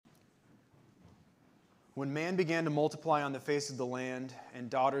When man began to multiply on the face of the land,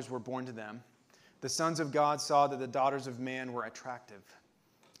 and daughters were born to them, the sons of God saw that the daughters of man were attractive,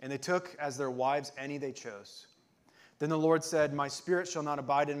 and they took as their wives any they chose. Then the Lord said, My spirit shall not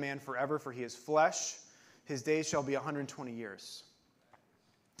abide in man forever, for he is flesh. His days shall be 120 years.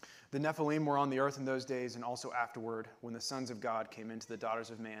 The Nephilim were on the earth in those days, and also afterward, when the sons of God came into the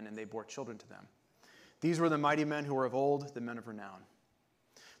daughters of man, and they bore children to them. These were the mighty men who were of old, the men of renown.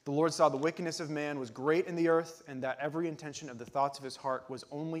 The Lord saw the wickedness of man was great in the earth, and that every intention of the thoughts of his heart was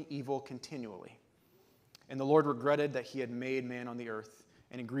only evil continually. And the Lord regretted that he had made man on the earth,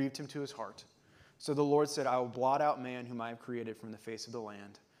 and it grieved him to his heart. So the Lord said, I will blot out man whom I have created from the face of the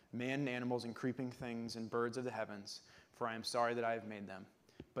land, man and animals and creeping things and birds of the heavens, for I am sorry that I have made them.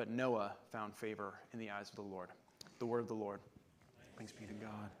 But Noah found favor in the eyes of the Lord. The word of the Lord. Thanks be to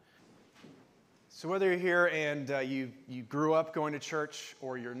God. So whether you're here and you grew up going to church,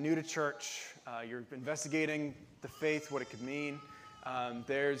 or you're new to church, you're investigating the faith, what it could mean,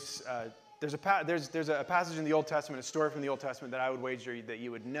 there's a passage in the Old Testament, a story from the Old Testament that I would wager that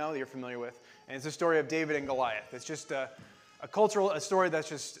you would know, that you're familiar with, and it's the story of David and Goliath. It's just a story that's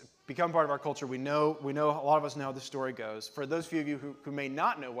just become part of our culture. We know, a lot of us know how the story goes. For those few of you who may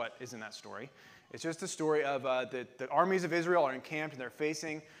not know what is in that story, it's just a story of the armies of Israel are encamped, and they're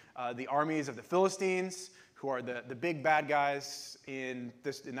facing the armies of the Philistines, who are the big bad guys in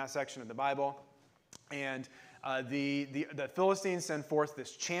that section of the Bible. And the Philistines send forth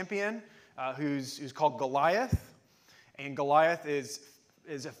this champion who's called Goliath. And Goliath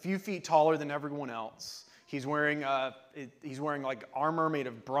is a few feet taller than everyone else. He's wearing like armor made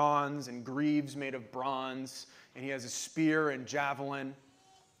of bronze and greaves made of bronze. And he has a spear and javelin.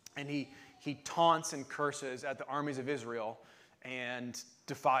 And he taunts and curses at the armies of Israel and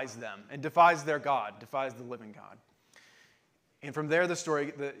defies them, and defies their God, defies the living God. And from there, the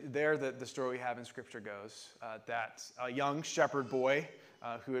story we have in Scripture goes that a young shepherd boy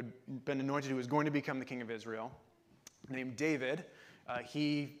who had been anointed, who was going to become the king of Israel, named David,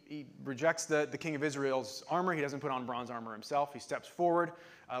 he rejects the king of Israel's armor. He doesn't put on bronze armor himself. He steps forward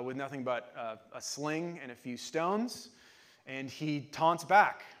with nothing but a sling and a few stones, and he taunts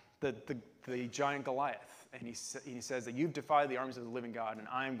back the giant Goliath. And he says that you've defied the armies of the living God, and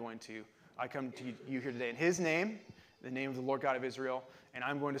I come to you here today in his name, the name of the Lord God of Israel, and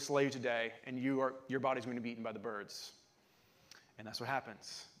I'm going to slay you today, and your body's going to be eaten by the birds. And that's what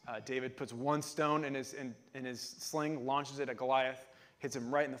happens. David puts one stone in his sling, launches it at Goliath, hits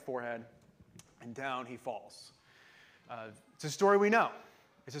him right in the forehead, and down he falls. It's a story we know.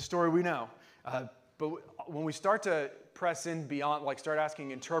 But when we start to press in beyond, like start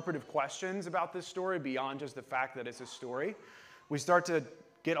asking interpretive questions about this story beyond just the fact that it's a story, we start to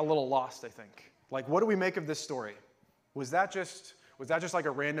get a little lost, I think. Like, what do we make of this story? Was that just like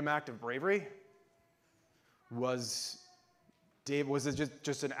a random act of bravery? Was it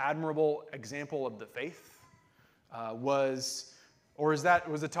just an admirable example of the faith? Was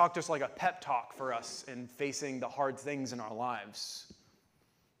the talk just like a pep talk for us in facing the hard things in our lives?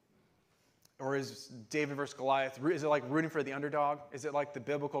 Or is David versus Goliath, is it like rooting for the underdog? Is it like the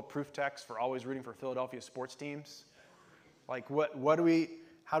biblical proof text for always rooting for Philadelphia sports teams? Like,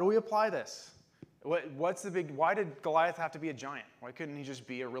 how do we apply this? Why did Goliath have to be a giant? Why couldn't he just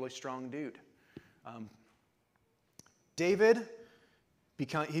be a really strong dude? David,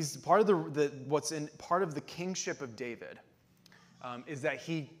 he's part of part of the kingship of David is that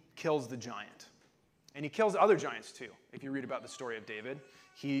he kills the giant. And he kills other giants too, if you read about the story of David.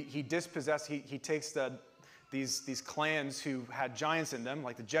 He takes these clans who had giants in them,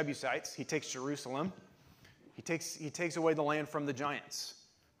 like the Jebusites. He takes Jerusalem. He takes away the land from the giants.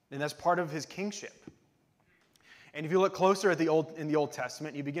 And that's part of his kingship. And if you look closer in the Old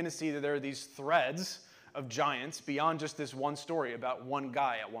Testament, you begin to see that there are these threads of giants beyond just this one story about one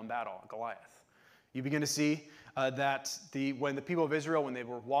guy at one battle, Goliath. You begin to see that when the people of Israel, when they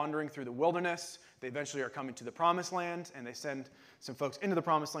were wandering through the wilderness, they eventually are coming to the Promised Land, and they send some folks into the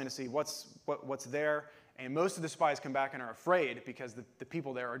Promised Land to see what's there. And most of the spies come back and are afraid because the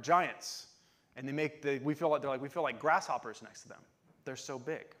people there are giants, and we feel like grasshoppers next to them. They're so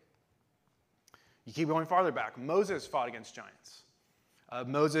big. You keep going farther back. Moses fought against giants.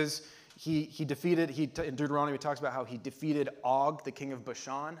 Moses, in Deuteronomy, it talks about how he defeated Og, the king of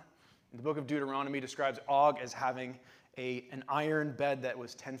Bashan. And the book of Deuteronomy describes Og as having an iron bed that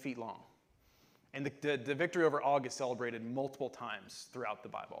was 10 feet long. And the victory over Og is celebrated multiple times throughout the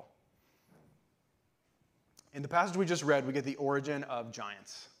Bible. In the passage we just read, we get the origin of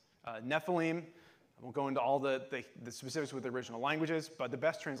giants. Nephilim, I won't go into all the specifics with the original languages, but the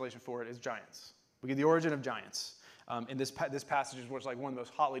best translation for it is giants. We get the origin of giants. And this passage was like one of the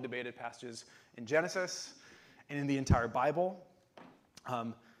most hotly debated passages in Genesis and in the entire Bible.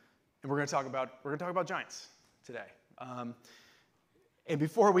 And we're going to talk about giants today. And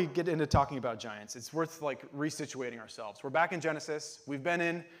before we get into talking about giants, it's worth like resituating ourselves. We're back in Genesis. We've been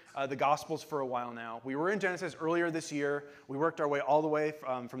in the Gospels for a while now. We were in Genesis earlier this year. We worked our way all the way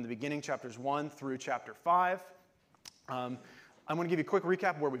from the beginning, chapters 1 through chapter 5. I'm going to give you a quick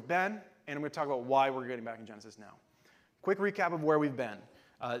recap of where we've been, and I'm going to talk about why we're getting back in Genesis now. Quick recap of where we've been.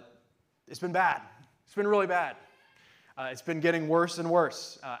 It's been bad. It's been really bad. It's been getting worse and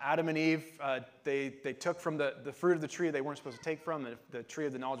worse. Adam and Eve, they took from the fruit of the tree they weren't supposed to take from, the tree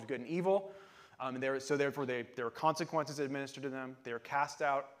of the knowledge of good and evil. Therefore, there were consequences administered to them. They were cast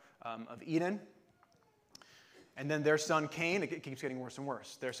out of Eden. And then their son Cain, it keeps getting worse and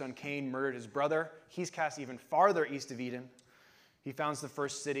worse. Their son Cain murdered his brother. He's cast even farther east of Eden. He founds the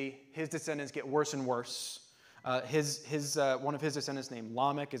first city. His descendants get worse and worse. One of his descendants named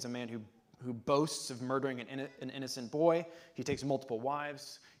Lamech is a man who boasts of murdering an innocent boy. He takes multiple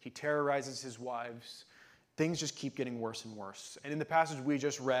wives. He terrorizes his wives. Things just keep getting worse and worse. And in the passage we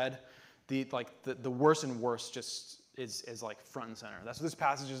just read, the worse and worse just is like front and center. That's what this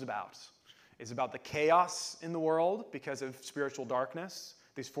passage is about. It's about the chaos in the world because of spiritual darkness,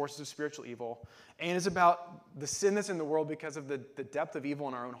 these forces of spiritual evil, and it's about the sin that's in the world because of the depth of evil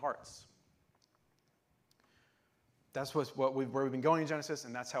in our own hearts. That's where we've been going in Genesis,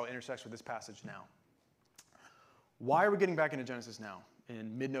 and that's how it intersects with this passage now. Why are we getting back into Genesis now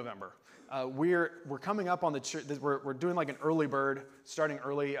in mid-November? We're coming up on we're doing like an early bird, starting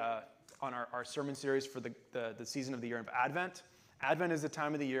early on our sermon series for the season of the year of Advent. Advent is the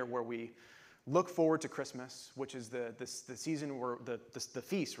time of the year where we look forward to Christmas, which is the season where the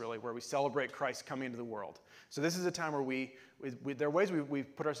feast really, where we celebrate Christ coming into the world. So this is a time where there are ways we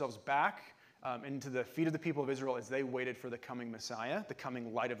put ourselves back into the feet of the people of Israel as they waited for the coming Messiah, the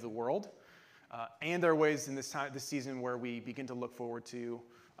coming light of the world. And there are ways in this season where we begin to look forward to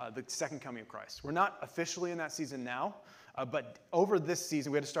the second coming of Christ. We're not officially in that season now, but over this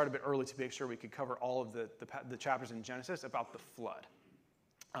season, we had to start a bit early to make sure we could cover all of the chapters in Genesis about the flood.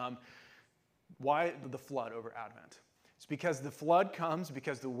 Why the flood over Advent? It's because the flood comes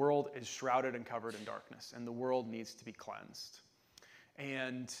because the world is shrouded and covered in darkness, and the world needs to be cleansed.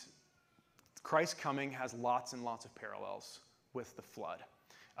 And Christ's coming has lots and lots of parallels with the flood.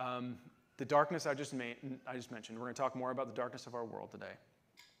 The darkness I just mentioned, we're going to talk more about the darkness of our world today.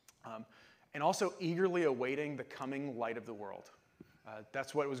 And also eagerly awaiting the coming light of the world.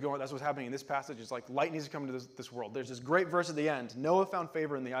 That's what's happening in this passage. It's like light needs to come into this world. There's this great verse at the end. Noah found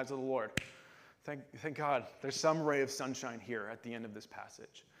favor in the eyes of the Lord. Thank God. There's some ray of sunshine here at the end of this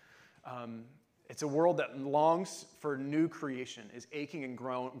passage. It's a world that longs for new creation, is aching and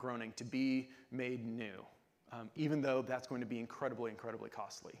groaning to be made new, even though that's going to be incredibly, incredibly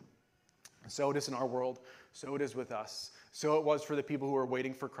costly. So it is in our world. So it is with us. So it was for the people who are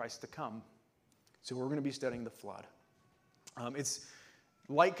waiting for Christ to come. So we're going to be studying the flood. It's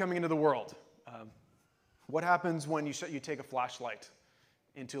light coming into the world. What happens when you take a flashlight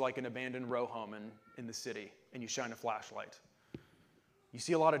into like an abandoned row home in the city and you shine a flashlight? You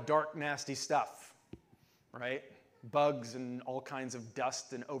see a lot of dark, nasty stuff, right? Bugs and all kinds of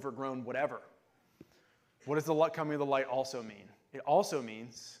dust and overgrown whatever. What does the light coming of the light also mean? It also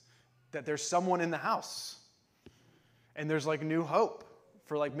means that there's someone in the house. And there's like new hope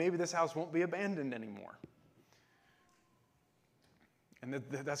for like maybe this house won't be abandoned anymore. And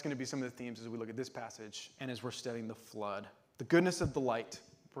that's going to be some of the themes as we look at this passage and as we're studying the flood. The goodness of the light.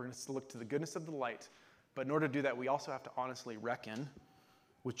 We're going to look to the goodness of the light. But in order to do that, we also have to honestly reckon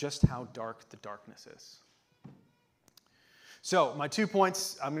with just how dark the darkness is. So my 2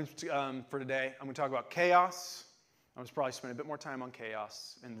 points for today, I'm going to talk about chaos. I'm going to probably spend a bit more time on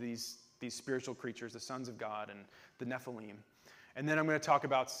chaos and these spiritual creatures, the sons of God and the Nephilim. And then I'm going to talk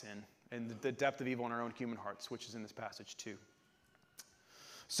about sin and the depth of evil in our own human hearts, which is in this passage too.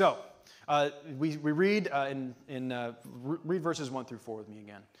 So we read read verses 1 through 4 with me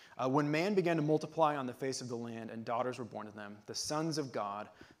again. When man began to multiply on the face of the land and daughters were born to them, the sons of God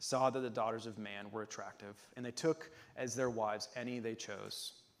saw that the daughters of man were attractive, and they took as their wives any they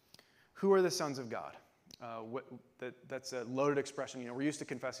chose. Who are the sons of God? That's a loaded expression. We're used to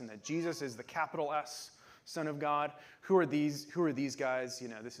confessing that Jesus is the capital S, Son of God. Who are these guys?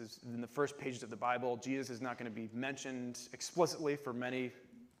 This is in the first pages of the Bible. Jesus is not going to be mentioned explicitly for many.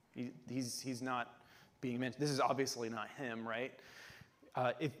 He's not being mentioned. This is obviously not him, right?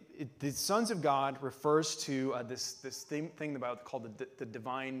 The sons of God refers to this thing in the Bible called the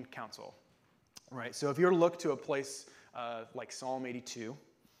divine council, right? So if you were to look to a place like Psalm 82,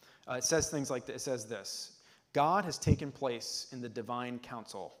 it says things like this. It says this: God has taken place in the divine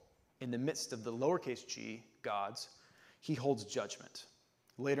council. In the midst of the lowercase g, gods, he holds judgment.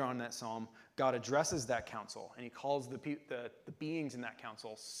 Later on in that psalm, God addresses that council, and he calls the beings in that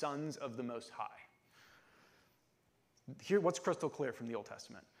council sons of the Most High. Here, what's crystal clear from the Old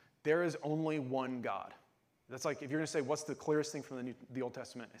Testament? There is only one God. That's like, if you're going to say what's the clearest thing from the Old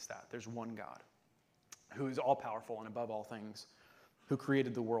Testament, it's that. There's one God who is all-powerful and above all things, who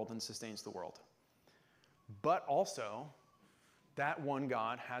created the world and sustains the world. But also, that one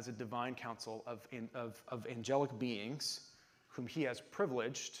God has a divine council of angelic beings whom he has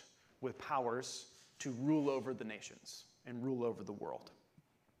privileged with powers to rule over the nations and rule over the world.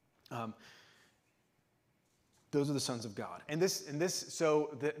 Those are the sons of God. And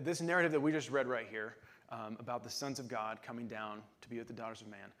this narrative that we just read right here about the sons of God coming down to be with the daughters of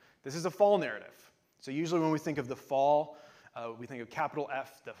man, this is a fall narrative. So usually when we think of the fall, we think of capital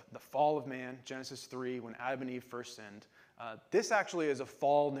F, the fall of man, Genesis 3, when Adam and Eve first sinned. This actually is a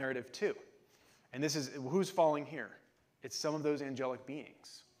fall narrative too. And this is, who's falling here? It's some of those angelic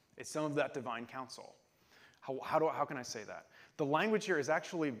beings. It's some of that divine counsel. How can I say that? The language here is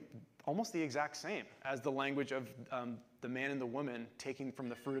actually almost the exact same as the language of the man and the woman taking from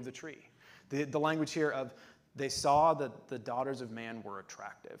the fruit of the tree. The language here of they saw that the daughters of man were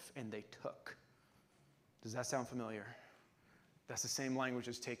attractive and they took. Does that sound familiar? That's the same language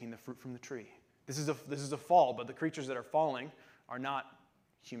as taking the fruit from the tree. This is a fall, but the creatures that are falling are not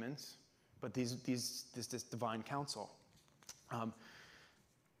humans, but this divine counsel.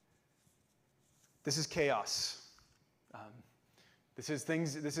 This is chaos. This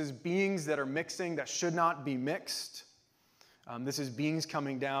is beings that are mixing that should not be mixed. This is beings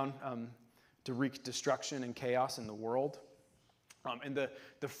coming down to wreak destruction and chaos in the world. And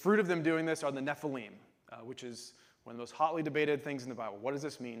the fruit of them doing this are the Nephilim, which is one of the most hotly debated things in the Bible. What does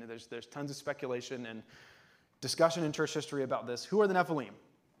this mean? There's tons of speculation and discussion in church history about this. Who are the Nephilim?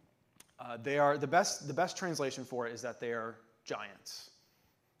 They are the best translation for it is that they are giants.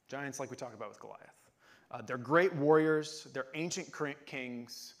 Giants like we talk about with Goliath. They're great warriors. They're ancient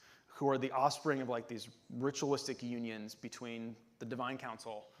kings who are the offspring of like these ritualistic unions between the divine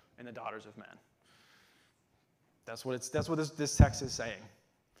council and the daughters of men. That's what this text is saying.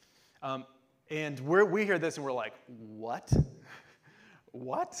 And we hear this and we're like, what?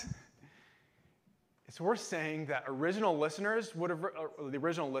 What? It's worth saying that the original listeners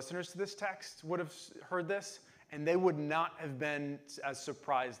to this text would have heard this, and they would not have been as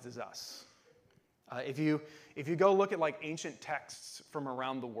surprised as us. If you go look at like ancient texts from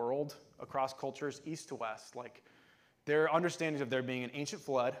around the world, across cultures, east to west, like there are understandings of there being an ancient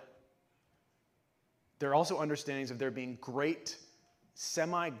flood. There are also understandings of there being great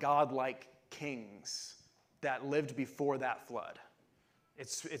semi-godlike kings that lived before that flood.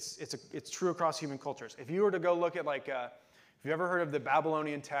 It's true across human cultures. If you were to go look at like, if you ever heard of the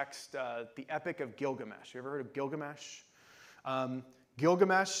Babylonian text, the Epic of Gilgamesh. You ever heard of Gilgamesh?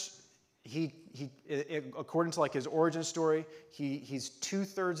 Gilgamesh, according to like his origin story, he's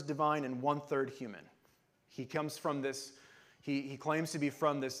 2/3 divine and 1/3 human. He comes from this. He claims to be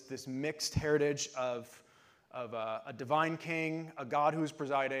from this mixed heritage of a divine king, a god who's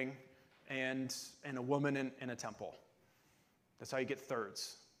presiding, and a woman in a temple. That's how you get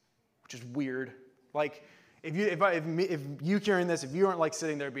thirds, which is weird. Like, if you hearing this, if you aren't like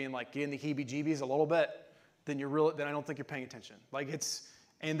sitting there being like getting the heebie-jeebies a little bit, then I don't think you're paying attention. Like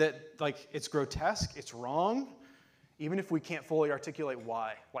it's grotesque, it's wrong, even if we can't fully articulate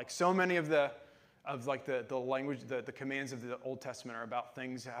why. Like so many of the language, the commands of the Old Testament are about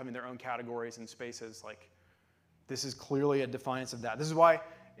things having their own categories and spaces. Like this is clearly a defiance of that. This is why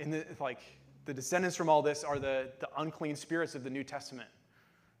the descendants from all this are the unclean spirits of the New Testament.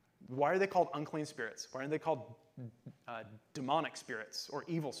 Why are they called unclean spirits? Why are they called demonic spirits or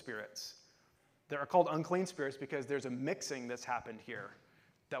evil spirits? They are called unclean spirits because there's a mixing that's happened here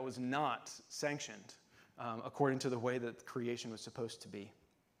that was not sanctioned according to the way that creation was supposed to be.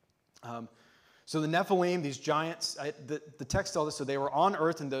 So the Nephilim, these giants, the text tells us, so they were on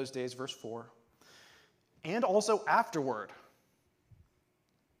earth in those days, verse 4, and also afterward,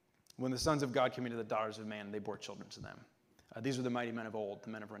 when the sons of God came into the daughters of man, they bore children to them. These are the mighty men of old, the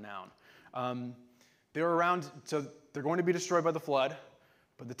men of renown. They were around, so they're going to be destroyed by the flood,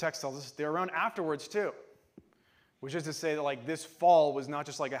 but the text tells us they're around afterwards too, which is to say that like this fall was not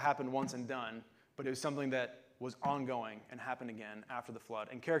just like it happened once and done, but it was something that was ongoing and happened again after the flood.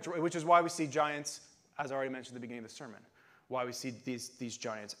 And which is why we see giants, as I already mentioned at the beginning of the sermon, why we see these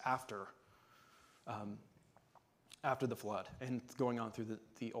giants after the flood and going on through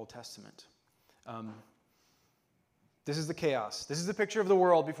the Old Testament. This is the chaos. This is the picture of the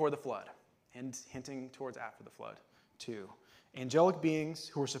world before the flood. and hinting towards after the flood, too. Angelic beings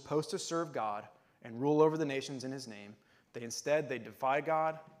who were supposed to serve God and rule over the nations in his name, they defy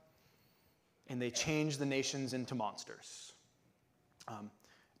God, and they change the nations into monsters.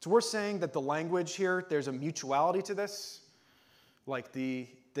 It's worth saying that the language here, there's a mutuality to this. Like the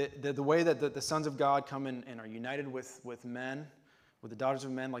way that the sons of God come in and are united with men, with the daughters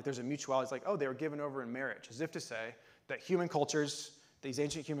of men, like there's a mutuality. It's like, oh, they were given over in marriage, as if to say that human cultures, these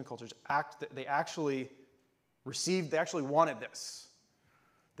ancient human cultures, they actually wanted this.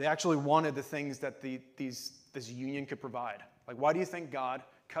 They actually wanted the things that this union could provide. Like, why do you think God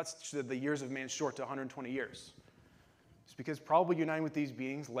cuts the years of man short to 120 years? It's because probably uniting with these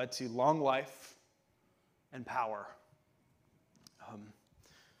beings led to long life and power.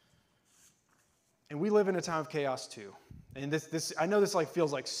 And we live in a time of chaos too. And this I know this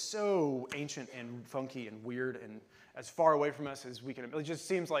feels like so ancient and funky and weird and as far away from us as we can. It just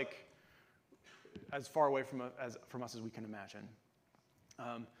seems like as far away from us as we can imagine.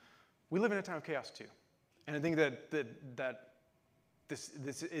 We live in a time of chaos too, and I think that this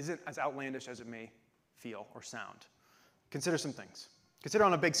isn't as outlandish as it may feel or sound. Consider some things. Consider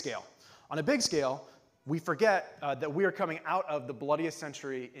on a big scale. On a big scale, we forget that we are coming out of the bloodiest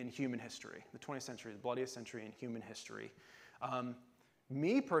century in human history, the 20th century, the bloodiest century in human history.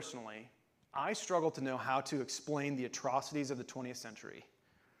 Me personally, I struggle to know how to explain the atrocities of the 20th century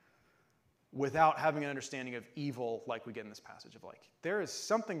without having an understanding of evil like we get in this passage of there is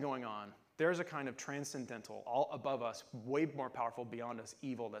something going on. There's a kind of transcendental, all above us, way more powerful beyond us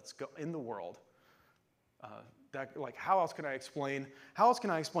evil that's in the world. How else can I explain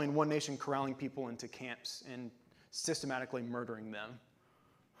one nation corralling people into camps and systematically murdering them?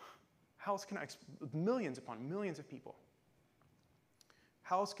 How else can millions upon millions of people?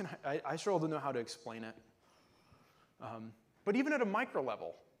 How else can I struggle to know how to explain it. But even at a micro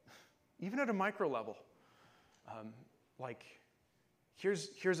level,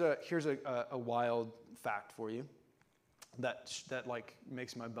 here's a wild fact for you that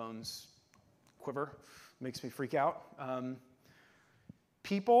makes my bones quiver, makes me freak out.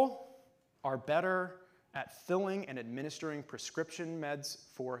 People are better at filling and administering prescription meds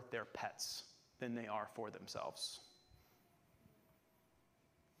for their pets than they are for themselves.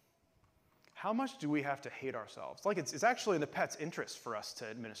 How much do we have to hate ourselves? It's actually in the pet's interest for us to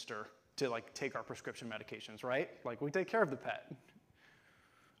administer, to take our prescription medications, right? We take care of the pet.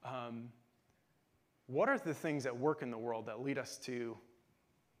 What are the things that work in the world that lead us to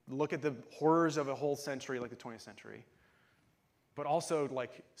look at the horrors of a whole century like the 20th century, but also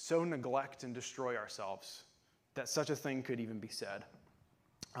so neglect and destroy ourselves that such a thing could even be said?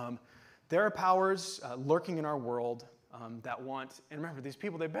 There are powers lurking in our world that want, and remember, these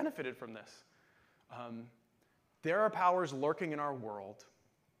people, they benefited from this. There are powers lurking in our world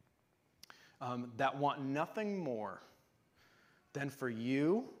that want nothing more than for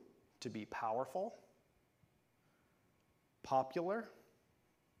you to be powerful, popular,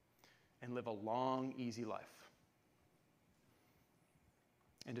 and live a long, easy life,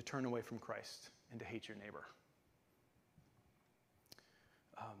 and to turn away from Christ and to hate your neighbor.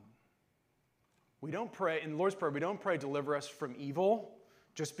 We don't pray, in the Lord's Prayer, we don't pray, deliver us from evil,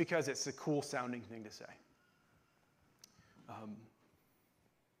 just because it's a cool sounding thing to say.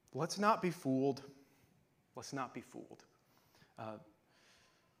 Let's not be fooled. Let's not be fooled.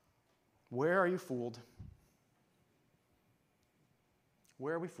 Where are you fooled?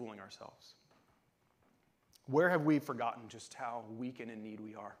 Where are we fooling ourselves? Where have we forgotten just how weak and in need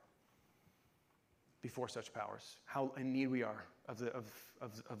we are before such powers? How in need we are of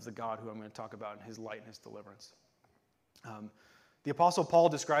the God who I'm going to talk about in his light and his deliverance. The Apostle Paul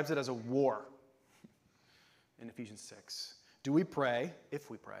describes it as a war in Ephesians 6. Do we pray,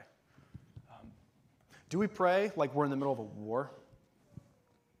 if we pray, do we pray like we're in the middle of a war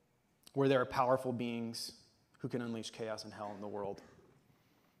where there are powerful beings who can unleash chaos and hell in the world?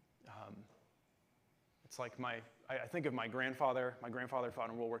 It's like I think of my grandfather. My grandfather fought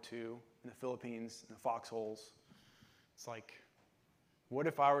in World War II in the Philippines, in the foxholes. It's like, what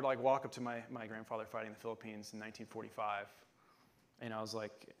if I were to walk up to my grandfather fighting in the Philippines in 1945, and I was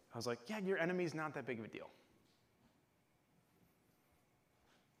like, yeah, your enemy's not that big of a deal.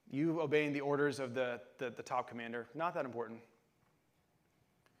 You obeying the orders of the top commander, not that important.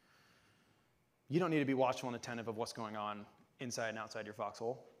 You don't need to be watchful and attentive of what's going on inside and outside your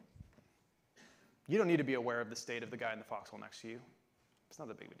foxhole. You don't need to be aware of the state of the guy in the foxhole next to you. It's not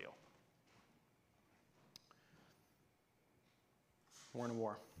that big of a deal. We're in a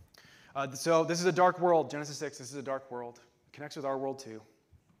war. So this is a dark world. Genesis 6, this is a dark world. It connects with our world too.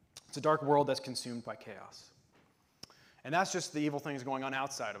 It's a dark world that's consumed by chaos. And that's just the evil things going on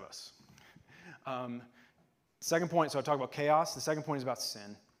outside of us. Second point, so I talked about chaos. The second point is about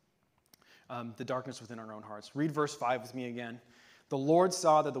sin, the darkness within our own hearts. Read verse 5 with me again. The Lord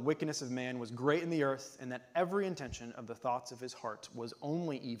saw that the wickedness of man was great in the earth, and that every intention of the thoughts of his heart was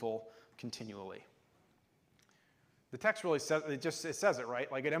only evil continually. The text really says it says it, right?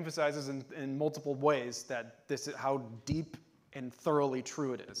 Like it emphasizes in multiple ways that this is how deep and thoroughly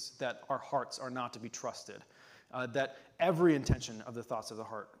true it is that our hearts are not to be trusted. That every intention of the thoughts of the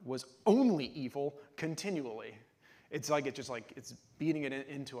heart was only evil continually. It's like it's beating it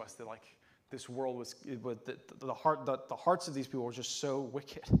into us that like this world was the hearts of these people were just so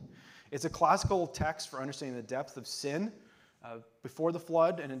wicked. It's a classical text for understanding the depth of sin before the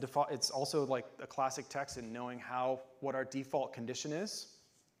flood, and it's also like a classic text in knowing what our default condition is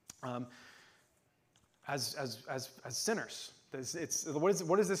as sinners.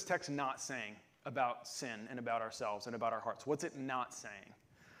 What is this text not saying about sin and about ourselves and about our hearts? What's it not saying?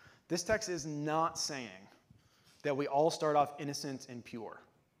 This text is not saying that we all start off innocent and pure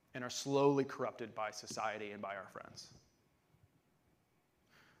and are slowly corrupted by society and by our friends.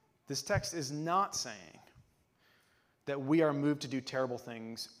 This text is not saying that we are moved to do terrible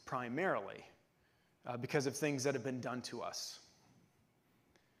things primarily because of things that have been done to us.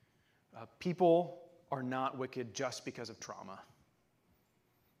 People are not wicked just because of trauma.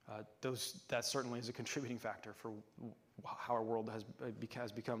 That certainly is a contributing factor for how our world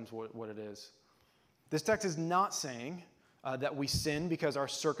has become what it is. This text is not saying that we sin because our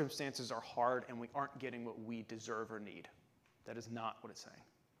circumstances are hard and we aren't getting what we deserve or need. That is not what it's saying.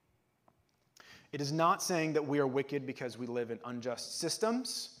 It is not saying that we are wicked because we live in unjust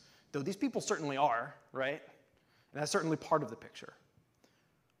systems, though these people certainly are, right? And that's certainly part of the picture.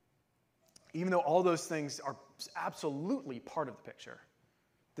 Even though all those things are absolutely part of the picture,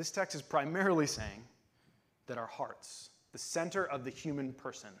 this text is primarily saying that our hearts, the center of the human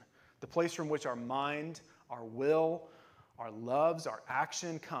person, the place from which our mind, our will, our loves, our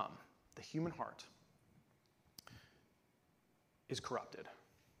action come, the human heart, is corrupted.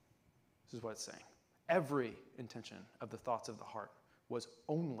 This is what it's saying. Every intention of the thoughts of the heart was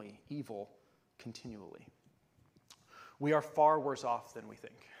only evil continually. We are far worse off than we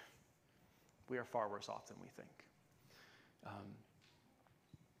think. We are far worse off than we think.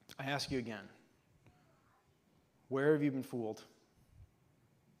 I ask you again, where have you been fooled?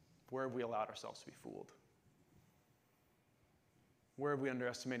 Where have we allowed ourselves to be fooled? Where have we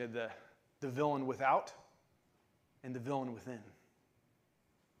underestimated the villain without and the villain within?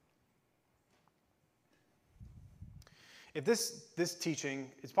 If this teaching,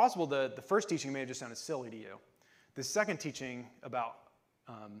 it's possible the first teaching may have just sounded silly to you. The second teaching about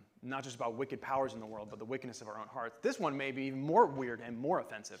not just about wicked powers in the world, but the wickedness of our own hearts, this one may be even more weird and more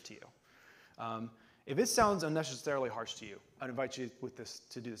offensive to you. If it sounds unnecessarily harsh to you, I'd invite you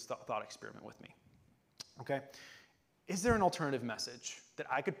to do this thought experiment with me. Okay? Is there an alternative message that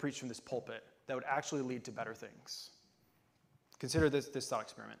I could preach from this pulpit that would actually lead to better things? Consider this thought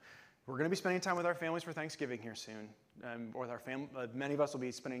experiment. We're going to be spending time with our families for Thanksgiving here soon. Or with our many of us will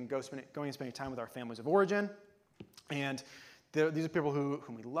be going and spending time with our families of origin. And these are people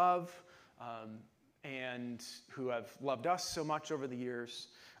whom we love and who have loved us so much over the years.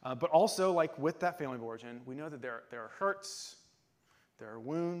 But also, like with that family of origin, we know that there are hurts, there are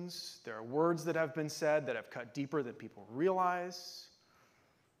wounds, there are words that have been said that have cut deeper than people realize.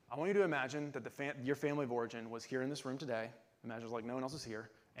 I want you to imagine that your family of origin was here in this room today. Imagine it's like no one else is here.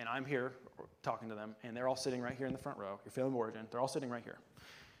 And I'm here talking to them, and they're all sitting right here in the front row. Your family of origin, they're all sitting right here.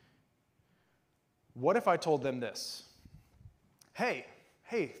 What if I told them this? Hey,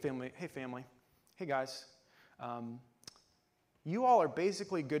 family, hey guys, you all are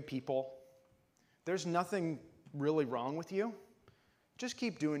basically good people. There's nothing really wrong with you. Just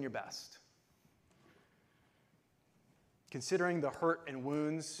keep doing your best. Considering the hurt and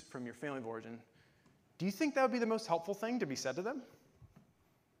wounds from your family of origin, do you think that would be the most helpful thing to be said to them?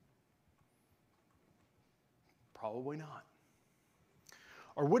 Probably not.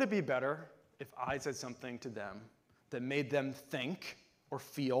 Or would it be better if I said something to them that made them think or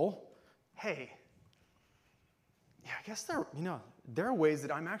feel, hey, yeah, I guess there are ways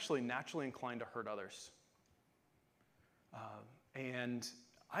that I'm actually naturally inclined to hurt others. And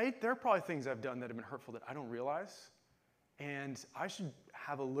there are probably things I've done that have been hurtful that I don't realize. And I should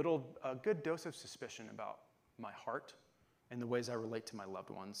have a good dose of suspicion about my heart and the ways I relate to my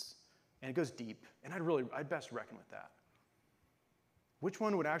loved ones. And it goes deep, and I'd best reckon with that. Which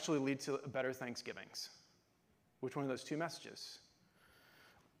one would actually lead to better Thanksgivings? Which one of those two messages?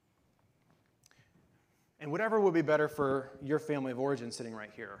 And whatever would be better for your family of origin sitting right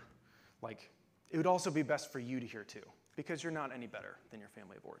here, it would also be best for you to hear too, because you're not any better than your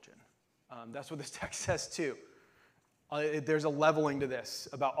family of origin. That's what this text says too. There's a leveling to this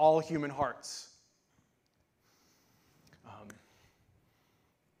about all human hearts.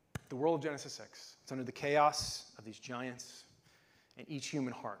 The world of Genesis 6, it's under the chaos of these giants, and each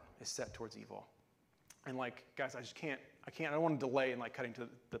human heart is set towards evil. And guys, I don't want to delay in cutting to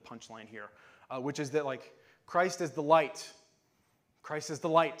the punchline here, which is that Christ is the light. Christ is the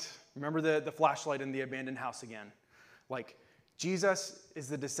light. Remember the flashlight in the abandoned house again. Jesus is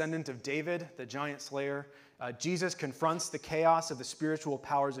the descendant of David, the giant slayer. Jesus confronts the chaos of the spiritual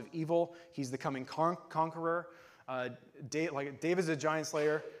powers of evil. He's the coming conqueror. David's a giant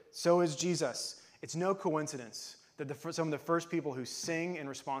slayer. So is Jesus. It's no coincidence that some of the first people who sing in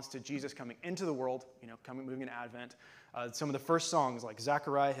response to Jesus coming into the world, moving into Advent, some of the first songs like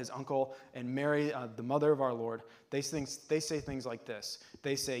Zechariah, his uncle, and Mary, the mother of our Lord, they say things like this.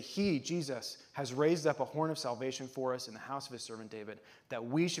 They say, He, Jesus, has raised up a horn of salvation for us in the house of his servant David, that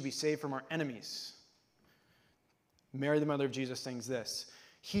we should be saved from our enemies. Mary, the mother of Jesus, sings this.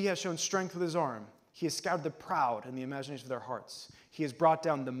 He has shown strength with his arm. He has scattered the proud in the imagination of their hearts. He has brought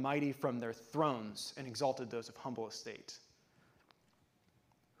down the mighty from their thrones and exalted those of humble estate.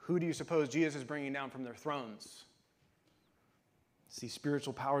 Who do you suppose Jesus is bringing down from their thrones? It's these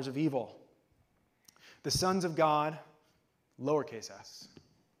spiritual powers of evil. The sons of God, lowercase s,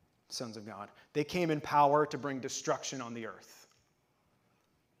 sons of God, they came in power to bring destruction on the earth.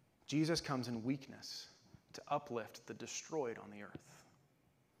 Jesus comes in weakness to uplift the destroyed on the earth.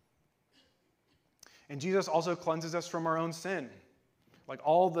 And Jesus also cleanses us from our own sin.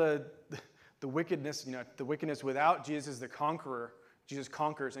 All the wickedness, the wickedness without Jesus, the conqueror, Jesus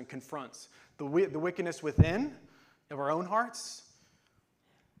conquers and confronts. The wickedness within of our own hearts,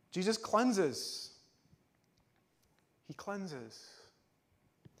 Jesus cleanses. He cleanses.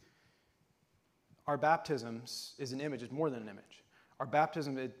 Our baptisms is an image, it's more than an image. Our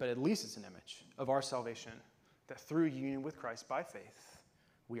baptism, but at least it's an image of our salvation, that through union with Christ by faith,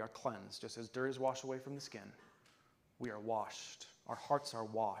 we are cleansed. Just as dirt is washed away from the skin, we are washed. Our hearts are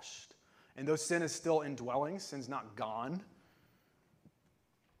washed. And though sin is still indwelling, sin's not gone,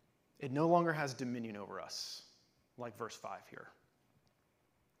 it no longer has dominion over us, like verse 5 here.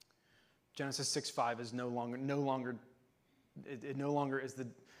 Genesis 6:5 is no longer is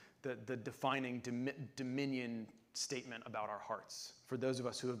the defining dominion statement about our hearts for those of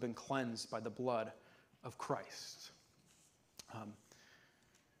us who have been cleansed by the blood of Christ.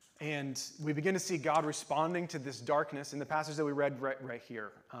 And we begin to see God responding to this darkness in the passage that we read right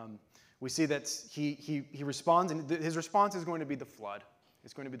here. We see that he responds, and his response is going to be the flood.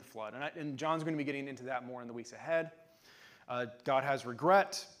 It's going to be the flood. And John's going to be getting into that more in the weeks ahead. God has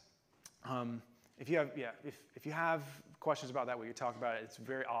regret. If you have questions about that, what you talk about it, it's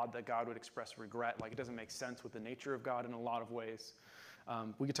very odd that God would express regret. It doesn't make sense with the nature of God in a lot of ways.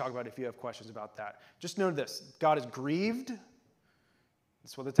 We could talk about it if you have questions about that. Just know this. God is grieved.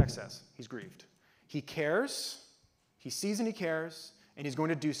 That's what the text says. He's grieved. He cares. He sees and he cares, and he's going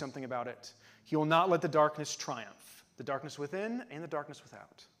to do something about it. He will not let the darkness triumph, the darkness within and the darkness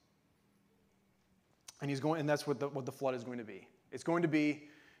without. And that's what the flood is going to be. It's going to be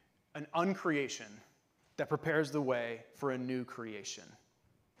an uncreation that prepares the way for a new creation.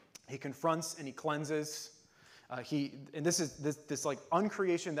 He confronts and he cleanses. This is this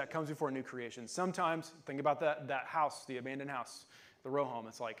uncreation that comes before a new creation. Sometimes, think about that house, the abandoned house, the row home.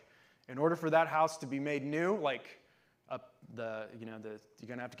 It's in order for that house to be made new, you're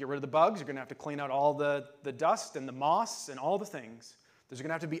going to have to get rid of the bugs. You're going to have to clean out all the dust and the moss and all the things. There's going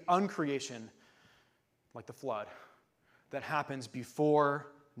to have to be uncreation, like the flood, that happens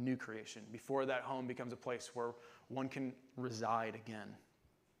before new creation, before that home becomes a place where one can reside again.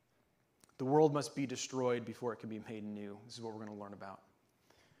 The world must be destroyed before it can be made new. This is what we're going to learn about.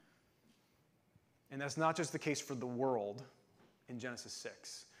 And that's not just the case for the world in Genesis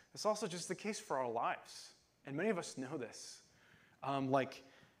 6. It's also just the case for our lives. And many of us know this.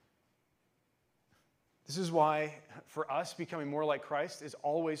 This is why, for us, becoming more like Christ is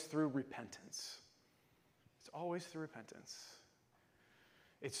always through repentance. It's always through repentance.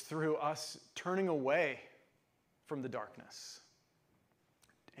 It's through us turning away from the darkness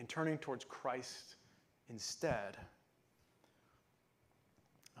and turning towards Christ instead.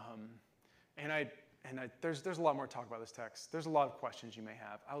 There's a lot more to talk about this text. There's a lot of questions you may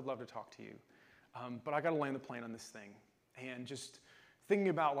have. I would love to talk to you. But I got to land the plane on this thing. And just thinking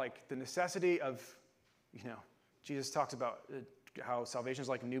about the necessity of, Jesus talks about how salvation is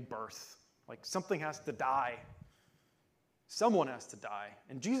like a new birth. Something has to die. Someone has to die.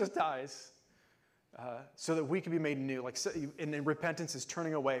 And Jesus dies so that we can be made new. And repentance is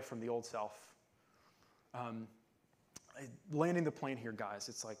turning away from the old self. Landing the plane here, guys,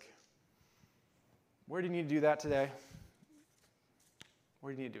 it's Where do you need to do that today?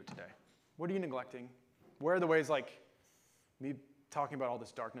 Where do you need to do it today? What are you neglecting? Where are the ways, like me talking about all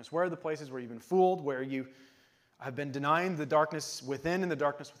this darkness, where are the places where you've been fooled, where you have been denying the darkness within and the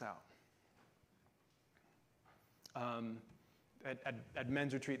darkness without? At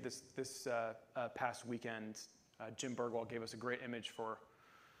men's retreat this past weekend, Jim Bergwall gave us a great image for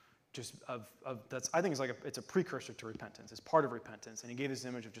just of that's, I think it's a precursor to repentance. It's part of repentance. And he gave this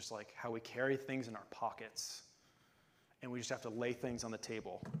image of just like how we carry things in our pockets and we just have to lay things on the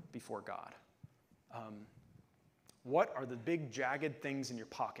table before God. What are the big jagged things in your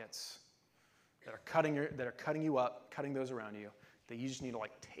pockets that are cutting you up, cutting those around you, that you just need to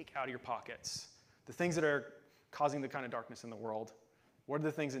like take out of your pockets? The things that are causing the kind of darkness in the world. What are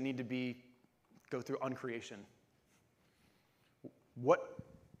the things that need to go through uncreation? What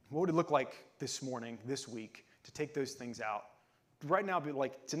would it look like this morning, this week, to take those things out? Right now, be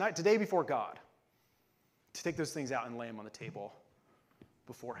like today before God, to take those things out and lay them on the table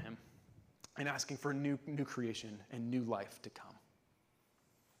before him and asking for new creation and new life to come.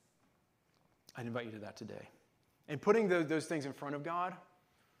 I'd invite you to that today. And putting those things in front of God,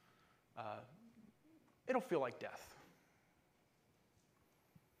 it'll feel like death.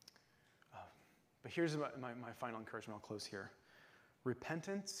 But here's my final encouragement. I'll close here.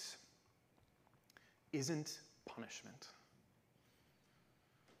 Repentance isn't punishment.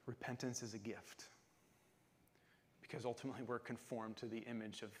 Repentance is a gift. Because ultimately we're conformed to the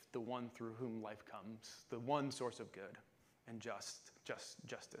image of the one through whom life comes, the one source of good and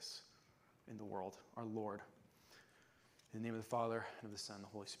justice in the world, our Lord. In the name of the Father, and of the Son, and the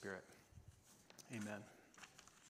Holy Spirit. Amen.